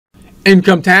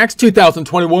Income tax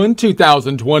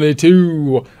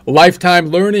 2021-2022 lifetime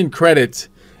learning credit.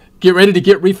 Get ready to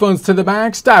get refunds to the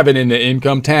max. Diving into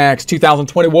income tax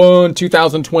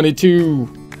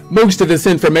 2021-2022. Most of this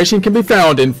information can be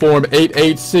found in Form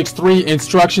 8863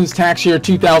 Instructions Tax Year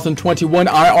 2021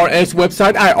 IRS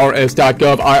website,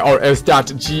 irs.gov,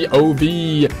 irs.gov.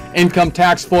 Income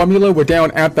tax formula, we're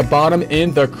down at the bottom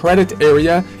in the credit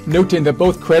area, noting that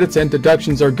both credits and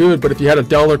deductions are good, but if you had a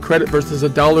dollar credit versus a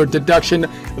dollar deduction,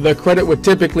 the credit would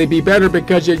typically be better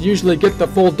because you usually get the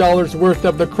full dollar's worth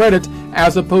of the credit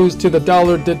as opposed to the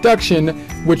dollar deduction,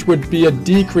 which would be a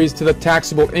decrease to the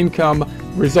taxable income,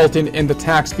 resulting in the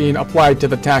tax being applied to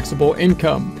the taxable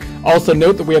income. Also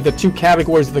note that we have the two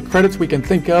categories of the credits we can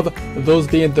think of, those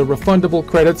being the refundable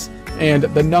credits and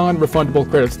the non-refundable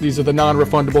credits. These are the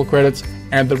non-refundable credits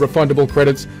and the refundable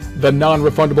credits. The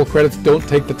non-refundable credits don't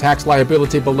take the tax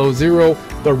liability below zero.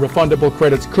 The refundable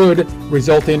credits could,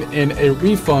 resulting in a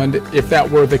refund if that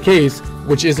were the case,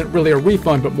 which isn't really a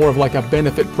refund but more of like a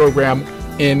benefit program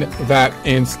in that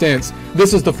instance.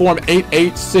 This is the Form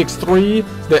 8863,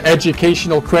 the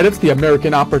educational credits, the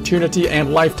American Opportunity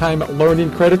and Lifetime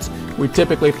Learning credits. We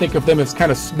typically think of them as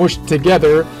kind of smushed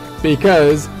together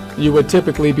because you would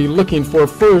typically be looking for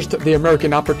first the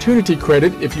American Opportunity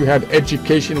credit if you had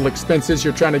educational expenses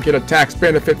you're trying to get a tax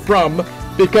benefit from,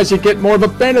 because you get more of a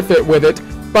benefit with it.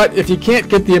 But if you can't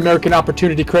get the American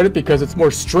Opportunity credit because it's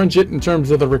more stringent in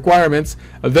terms of the requirements,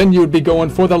 then you would be going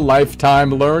for the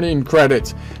Lifetime Learning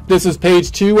credit. This is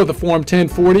page 2 of the Form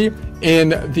 1040 in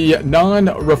the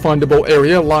non-refundable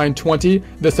area, line 20.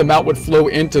 This amount would flow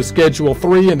into Schedule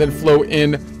 3 and then flow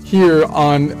in here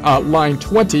on line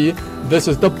 20. This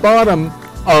is the bottom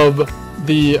of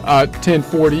the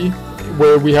 1040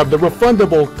 where we have the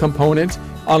refundable component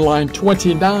on line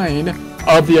 29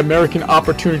 of the American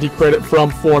Opportunity credit from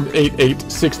Form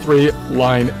 8863,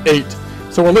 line 8.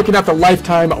 So we're looking at the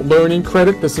Lifetime Learning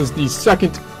credit. This is the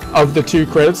second of the two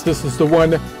credits. This is the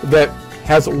one that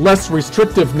has less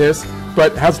restrictiveness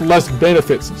but has less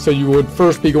benefits. So you would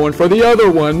first be going for the other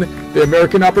one, the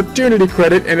American Opportunity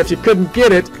credit, and if you couldn't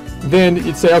get it, then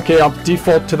you'd say, okay, I'll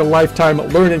default to the Lifetime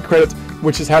Learning credit,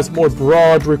 which has more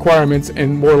broad requirements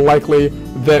and more likely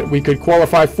that we could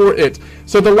qualify for it.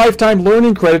 So the Lifetime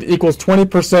Learning credit equals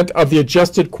 20% of the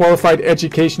adjusted qualified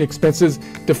education expenses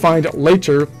defined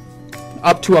later,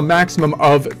 up to a maximum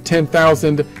of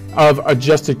 $10,000 of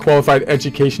adjusted qualified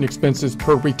education expenses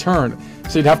per return.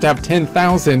 So you'd have to have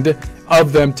 10,000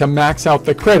 of them to max out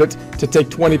the credit. To take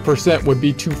 20% would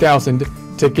be 2,000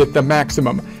 to get the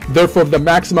maximum. Therefore, the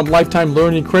maximum Lifetime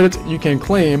Learning credit you can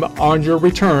claim on your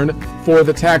return for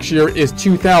the tax year is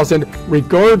 2,000,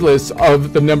 regardless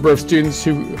of the number of students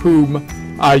whom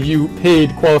you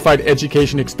paid qualified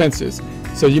education expenses.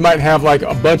 So you might have like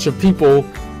a bunch of people,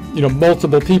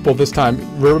 multiple people this time.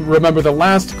 Remember, the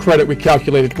last credit we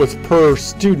calculated was per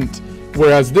student,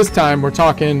 whereas this time we're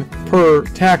talking per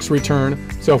tax return.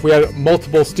 So if we had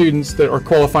multiple students that are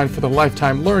qualifying for the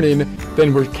Lifetime Learning,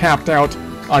 then we're capped out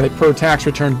on a per tax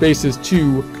return basis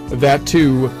to that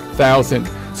 2,000.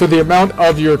 So the amount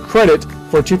of your credit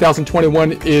for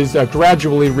 2021 is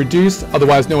gradually reduced,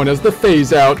 otherwise known as the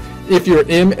phase out. If your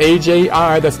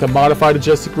MAJI, that's the modified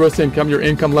adjusted gross income, your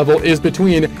income level is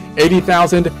between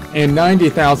 $80,000 and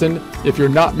 $90,000 if you're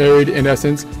not married in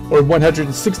essence, or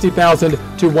 $160,000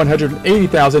 to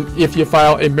 $180,000 if you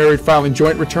file a married filing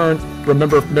joint return.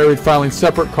 Remember, if married filing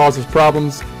separate causes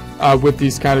problems with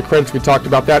these kind of credits. We talked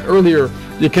about that earlier.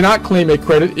 You cannot claim a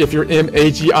credit if your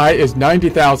MAGI is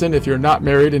 $90,000 if you're not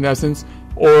married in essence,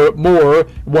 or more,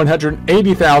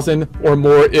 $180,000 or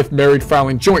more if married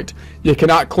filing joint. You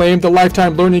cannot claim the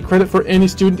Lifetime Learning credit for any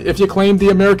student if you claim the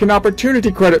American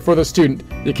Opportunity credit for the student.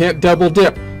 You can't double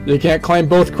dip. You can't claim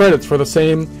both credits for the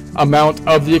same amount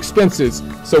of the expenses.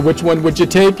 So which one would you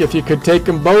take? If you could take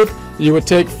them both, you would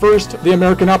take first the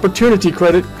American Opportunity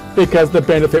credit because the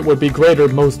benefit would be greater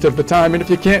most of the time. And if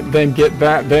you can't then get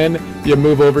that, then you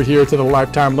move over here to the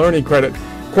Lifetime Learning credit.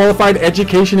 Qualified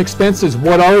education expenses,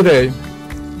 what are they?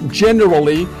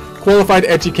 Generally, qualified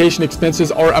education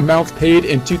expenses are amounts paid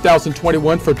in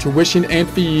 2021 for tuition and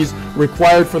fees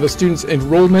required for the student's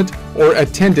enrollment or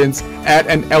attendance at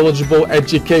an eligible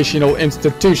educational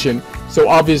institution. So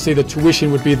obviously the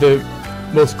tuition would be the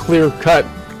most clear-cut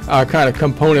kind of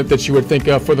component that you would think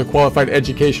of for the qualified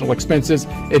educational expenses.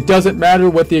 It doesn't matter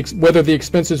whether the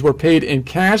expenses were paid in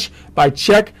cash, by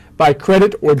check, by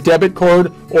credit or debit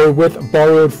card, or with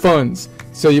borrowed funds.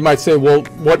 So you might say, well,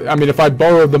 if I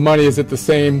borrowed the money, is it the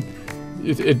same?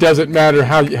 It doesn't matter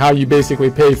how you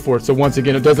basically paid for it. So once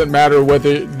again, it doesn't matter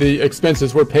whether the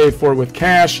expenses were paid for with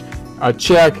cash, a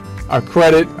check,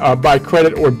 credit by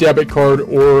credit or debit card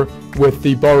or with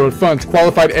the borrowed funds.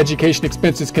 Qualified education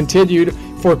expenses continued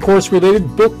for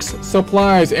course-related books,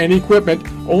 supplies, and equipment.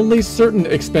 Only certain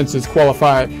expenses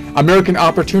qualify. American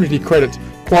Opportunity Credit.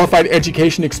 Qualified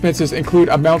education expenses include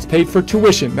amounts paid for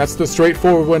tuition. That's the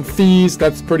straightforward one. Fees,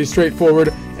 that's pretty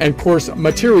straightforward. And course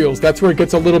materials. That's where it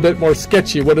gets a little bit more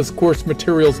sketchy. What does course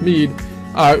materials mean?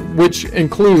 Which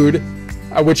include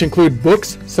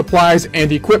books, supplies,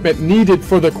 and equipment needed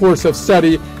for the course of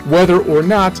study, whether or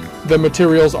not the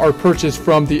materials are purchased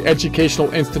from the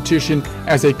educational institution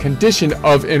as a condition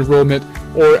of enrollment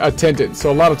or attendance.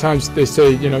 So a lot of times they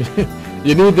say, you know,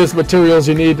 you need these materials,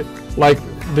 you need like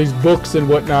these books and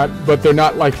whatnot, but they're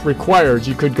not like required.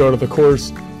 You could go to the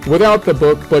course without the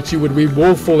book, but you would be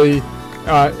woefully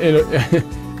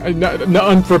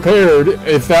unprepared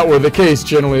if that were the case.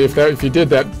 Generally, if you did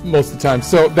that most of the time.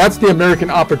 So that's the American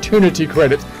Opportunity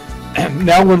Credit.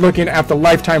 Now we're looking at the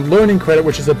Lifetime Learning Credit,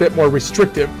 which is a bit more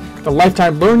restrictive. The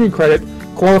Lifetime Learning Credit,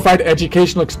 qualified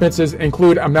educational expenses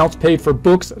include amounts paid for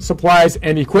books, supplies,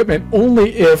 and equipment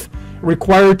only if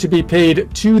required to be paid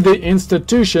to the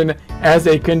institution as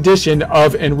a condition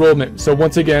of enrollment. So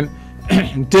once again,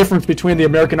 difference between the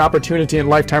American Opportunity and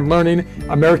Lifetime Learning.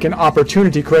 American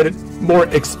Opportunity Credit, more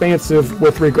expansive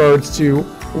with regards to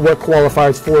what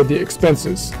qualifies for the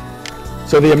expenses.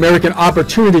 So the American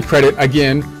Opportunity Credit,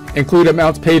 again, include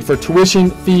amounts paid for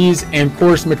tuition, fees, and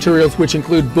course materials, which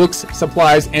include books,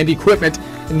 supplies, and equipment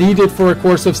needed for a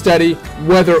course of study,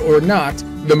 whether or not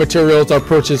the materials are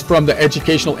purchased from the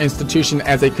educational institution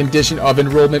as a condition of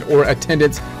enrollment or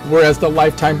attendance. Whereas the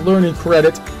Lifetime Learning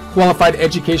Credit, qualified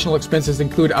educational expenses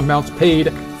include amounts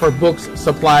paid for books,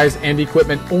 supplies, and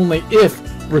equipment only if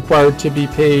required to be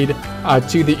paid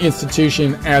to the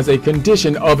institution as a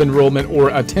condition of enrollment or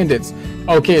attendance.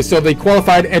 Okay, so the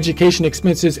qualified education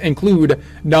expenses include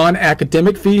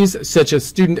non-academic fees such as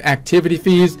student activity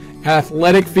fees,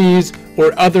 athletic fees,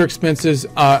 or other expenses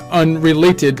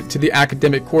unrelated to the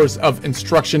academic course of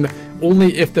instruction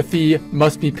only if the fee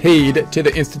must be paid to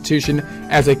the institution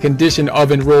as a condition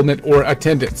of enrollment or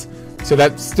attendance. So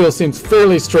that still seems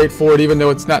fairly straightforward, even though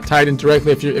it's not tied in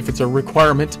directly. If it's a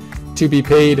requirement to be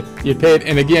paid, you pay it.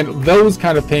 And again, those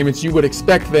kind of payments you would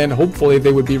expect then, hopefully,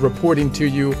 they would be reporting to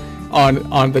you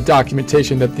on the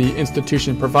documentation that the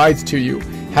institution provides to you.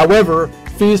 However,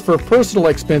 fees for personal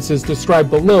expenses described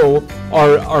below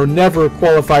are never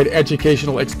qualified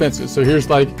educational expenses. So here's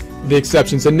like the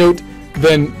exceptions. And note,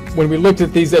 then when we looked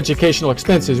at these educational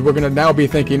expenses, we're going to now be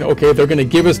thinking, okay, they're going to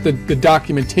give us the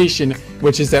documentation,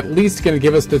 which is at least going to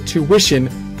give us the tuition,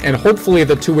 and hopefully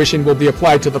the tuition will be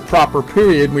applied to the proper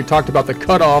period. We talked about the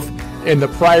cutoff in the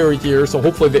prior year, so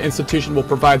hopefully the institution will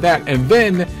provide that. And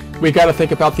then we got to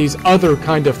think about these other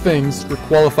kind of things,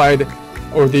 qualified,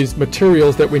 or these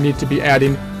materials that we need to be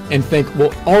adding, and think,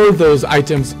 well, are those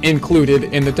items included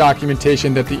in the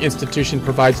documentation that the institution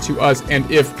provides to us? And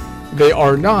if they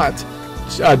are not,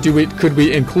 could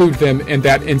we include them in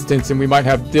that instance? And we might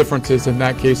have differences in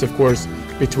that case, of course,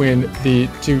 between the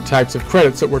two types of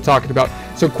credits that we're talking about.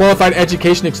 So qualified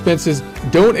education expenses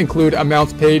don't include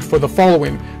amounts paid for the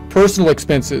following: personal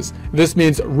expenses. This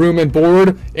means room and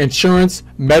board, insurance,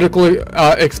 medical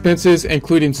expenses,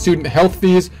 including student health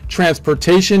fees,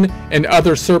 transportation, and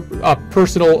other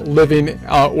personal living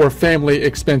or family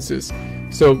expenses.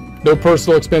 So no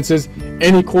personal expenses.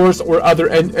 Any course or other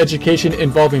education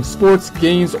involving sports,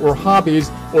 games, or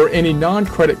hobbies, or any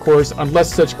non-credit course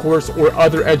unless such course or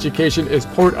other education is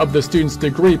part of the student's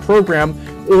degree program,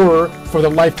 or for the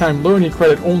Lifetime Learning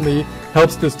Credit only,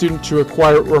 helps the student to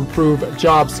acquire or improve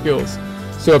job skills.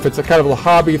 So if it's a kind of a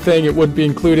hobby thing, it wouldn't be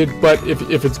included, but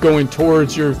if it's going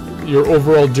towards your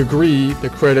overall degree, the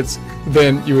credits,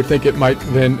 then you would think it might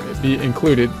then be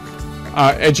included.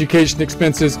 Education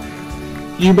expenses.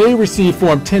 You may receive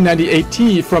Form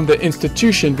 1098-T from the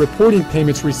institution reporting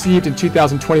payments received in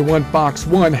 2021 Box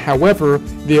 1. However,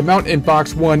 the amount in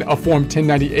Box 1 of Form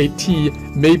 1098-T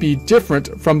may be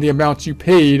different from the amounts you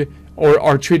paid or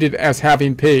are treated as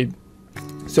having paid.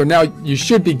 So now you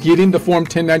should be getting the Form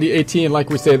 1098-T, and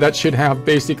like we say, that should have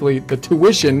basically the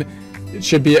tuition. It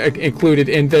should be included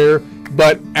in there.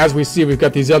 But as we see, we've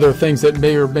got these other things that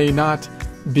may or may not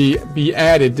be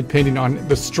added depending on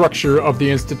the structure of the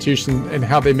institution and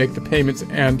how they make the payments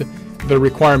and the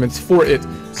requirements for it.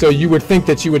 So you would think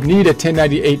that you would need a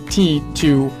 1098-T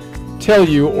to tell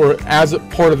you, or as a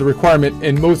part of the requirement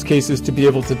in most cases, to be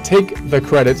able to take the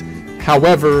credit.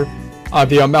 However,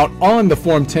 the amount on the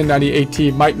Form 1098-T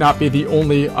might not be the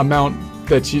only amount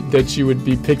that you would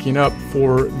be picking up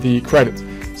for the credit.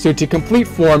 So to complete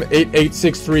Form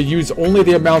 8863, use only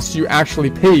the amounts you actually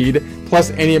paid,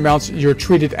 plus any amounts you're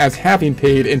treated as having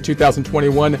paid in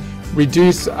 2021.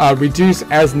 Reduce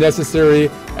as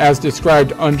necessary as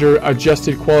described under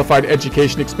Adjusted Qualified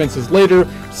Education Expenses later.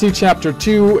 See Chapter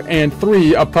 2 and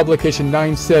 3 of Publication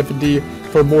 970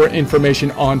 for more information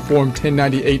on Form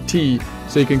 1098T.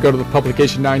 So you can go to the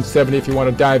Publication 970 if you want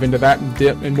to dive into that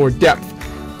in more depth.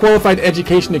 Qualified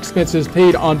education expenses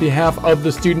paid on behalf of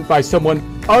the student by someone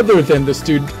other than the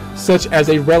student, such as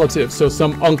a relative. So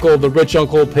some uncle, the rich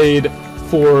uncle, paid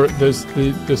for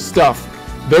the stuff.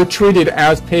 They're treated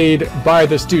as paid by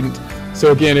the student.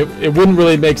 So again, it wouldn't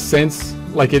really make sense.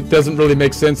 Like, it doesn't really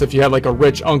make sense if you had like a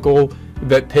rich uncle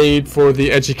that paid for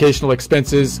the educational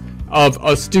expenses of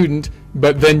a student,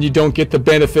 but then you don't get the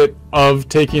benefit of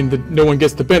no one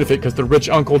gets the benefit because the rich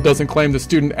uncle doesn't claim the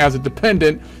student as a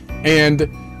dependent, and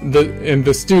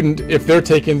the student, if they're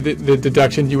taking the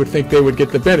deduction, you would think they would get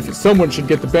the benefit. Someone should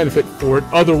get the benefit for it.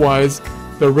 Otherwise,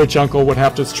 the rich uncle would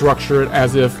have to structure it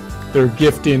as if they're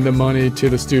gifting the money to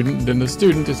the student, and the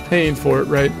student is paying for it,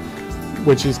 right?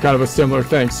 Which is kind of a similar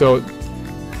thing. So,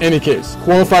 any case,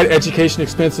 qualified education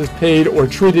expenses paid or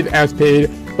treated as paid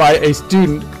by a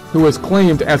student who is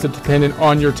claimed as a dependent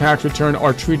on your tax return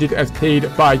are treated as paid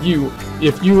by you.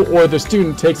 If you or the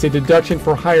student takes a deduction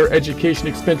for higher education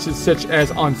expenses, such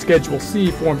as on Schedule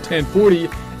C, Form 1040,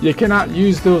 you cannot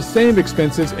use those same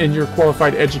expenses in your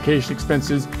qualified education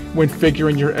expenses when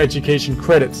figuring your education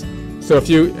credits. So if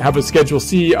you have a Schedule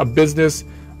C, a business,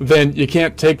 then you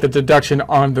can't take the deduction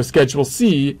on the Schedule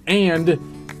C and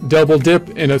double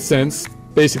dip, in a sense,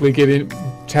 basically getting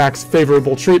tax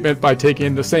favorable treatment by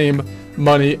taking the same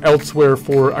money elsewhere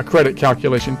for a credit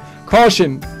calculation.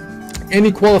 Caution: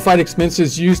 any qualified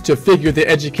expenses used to figure the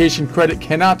education credit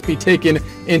cannot be taken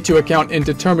into account in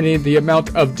determining the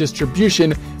amount of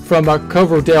distribution from a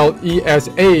Coverdell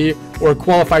ESA or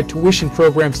Qualified Tuition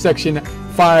Program Section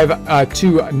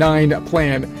 529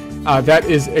 plan. That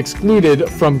is excluded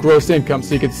from gross income.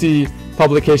 So you can see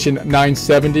Publication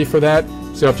 970 for that.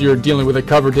 So if you're dealing with a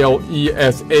Coverdell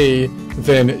ESA,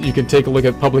 then you can take a look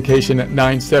at Publication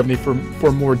 970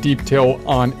 for more detail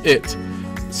on it.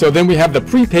 So then we have the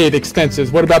prepaid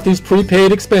expenses. What about these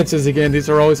prepaid expenses? Again, these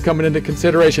are always coming into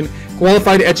consideration.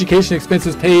 Qualified education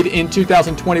expenses paid in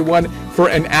 2021 for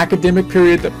an academic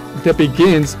period that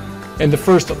begins in the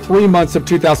first 3 months of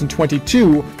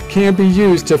 2022 can be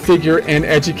used to figure an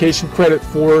education credit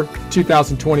for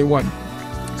 2021.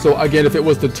 So again, if it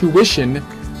was the tuition,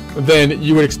 then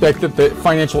you would expect that the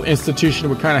financial institution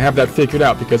would kind of have that figured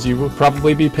out, because you would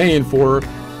probably be paying for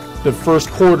the first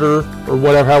quarter, or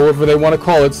whatever, however they want to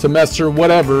call it, semester,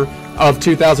 whatever, of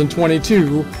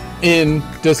 2022 in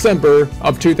December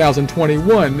of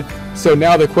 2021. So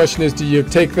now the question is, do you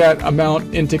take that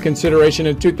amount into consideration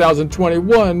in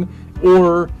 2021,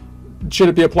 or should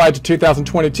it be applied to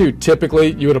 2022?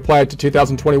 Typically, you would apply it to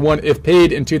 2021 if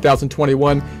paid in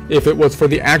 2021. If it was for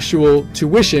the actual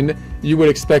tuition, you would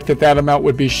expect that amount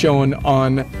would be shown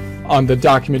on the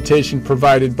documentation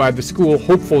provided by the school,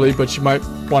 hopefully, but you might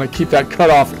want to keep that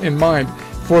cutoff in mind.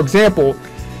 For example,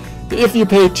 if you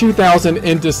paid $2,000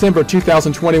 in December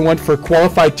 2021 for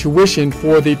qualified tuition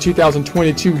for the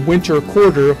 2022 winter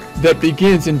quarter that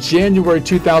begins in January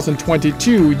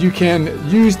 2022, you can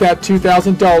use that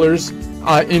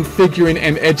 $2,000 in figuring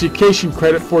an education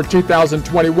credit for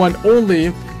 2021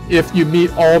 only if you meet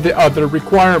all the other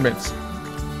requirements.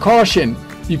 Caution: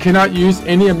 you cannot use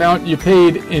any amount you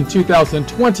paid in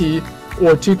 2020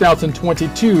 or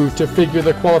 2022 to figure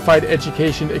the qualified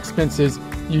education expenses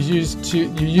you use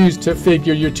to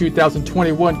figure your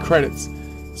 2021 credits.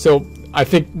 So I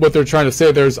think what they're trying to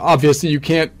say there is, obviously you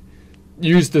can't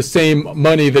use the same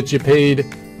money that you paid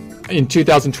in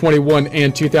 2021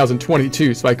 and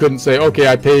 2022. So I couldn't say, okay,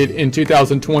 I paid in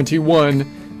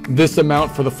 2021 this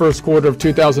amount for the first quarter of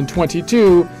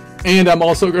 2022, and I'm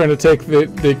also going to take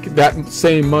that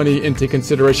same money into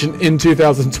consideration in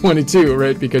 2022,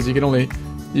 right? Because you can only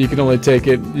take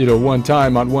it, one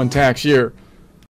time on one tax year.